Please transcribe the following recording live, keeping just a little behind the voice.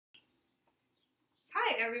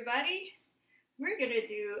everybody. We're going to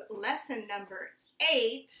do lesson number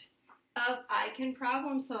 8 of I Can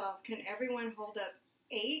Problem Solve. Can everyone hold up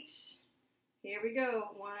 8? Here we go.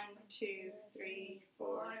 1, 2, 3,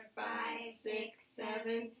 4, 5, 6,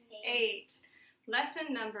 7, 8.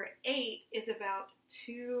 Lesson number 8 is about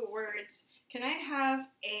 2 words. Can I have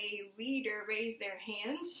a reader raise their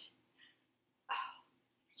hand? Oh,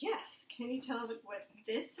 yes. Can you tell what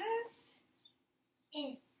this says?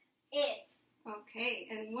 If. Okay,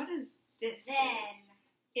 and what is this? Then.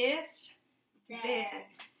 If, then.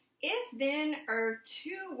 If, then are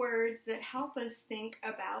 2 words that help us think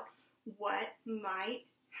about what might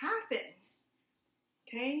happen.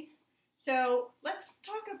 Okay, so let's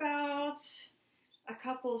talk about a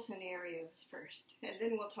couple scenarios first, and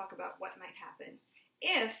then we'll talk about what might happen.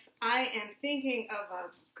 If I am thinking of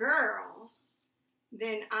a girl,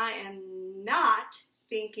 then I am not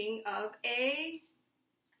thinking of a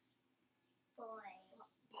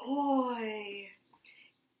boy.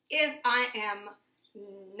 If I am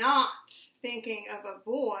not thinking of a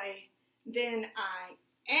boy, then I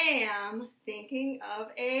am thinking of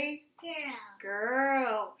a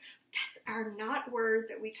girl. That's our not word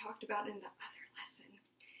that we talked about in the other lesson.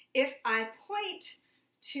 If I point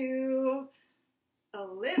to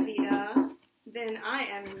Olivia, then I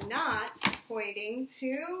am not pointing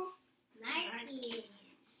to Nike.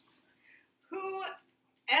 Who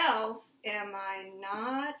else am I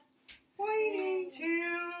not pointing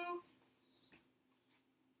to?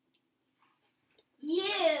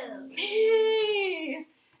 You. Me.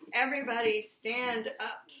 Everybody stand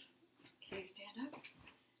up. Can you stand up?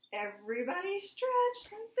 Everybody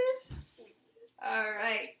stretch like this. All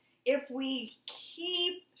right. If we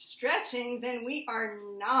keep stretching, then we are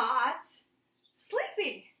not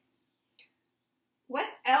sleeping. What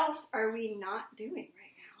else are we not doing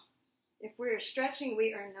right now? If we're stretching,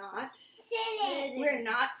 we are not Sitting. We're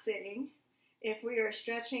not sitting. If we are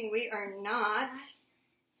stretching, we are not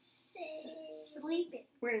Sleeping.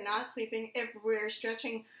 We're not sleeping. If we're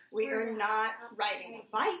stretching, we are not riding a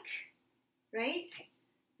bike, right?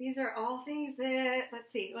 These are all things that,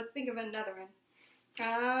 let's think of another one.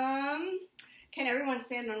 Can everyone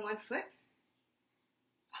stand on one foot?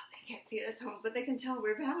 Oh, they can't see it at home, but they can tell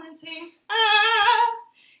we're balancing.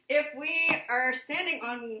 If we are standing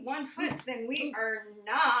on one foot, then we are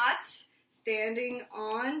not standing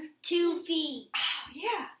on 2 feet. Oh,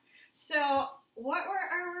 yeah. So, what were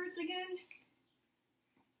our words again?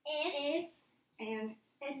 If. And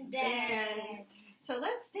Then. So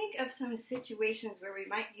let's think of some situations where we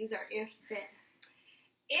might use our if then.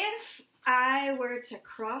 If I were to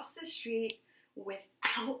cross the street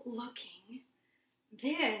without looking,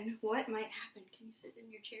 then what might happen? Can you sit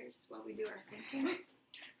in your chairs while we do our thinking?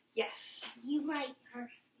 Yes. You might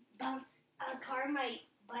a car might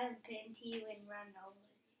bump into you and run over.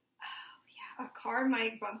 A car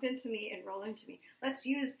might bump into me and roll into me.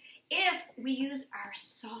 If we use our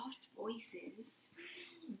soft voices,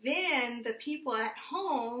 then the people at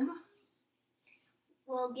home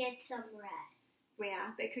We'll get some rest.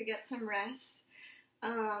 Yeah, they could get some rest.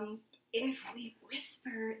 If we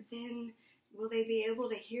whisper, then will they be able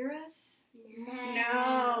to hear us?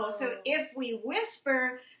 No. So if we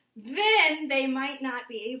whisper, then they might not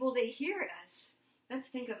be able to hear us. Let's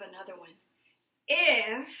think of another one.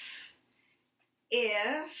 If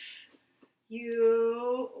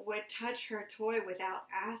you would touch her toy without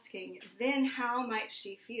asking, then how might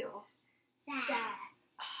she feel? Sad.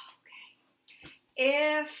 Okay.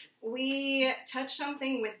 If we touch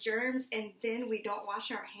something with germs and then we don't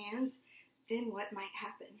wash our hands, then what might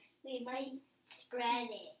happen? We might spread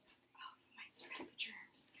it. Oh, we might spread the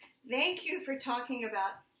germs. Thank you for talking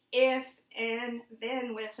about if and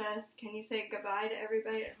then with us. Can you say goodbye to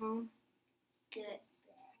everybody at home? Good.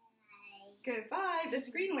 Goodbye. The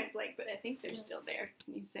screen went blank, but I think they're still there.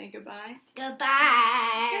 Can you say goodbye?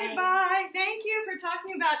 Goodbye. Goodbye. Thank you for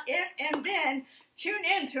talking about if and then. Tune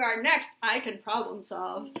in to our next I Can Problem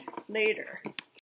Solve later.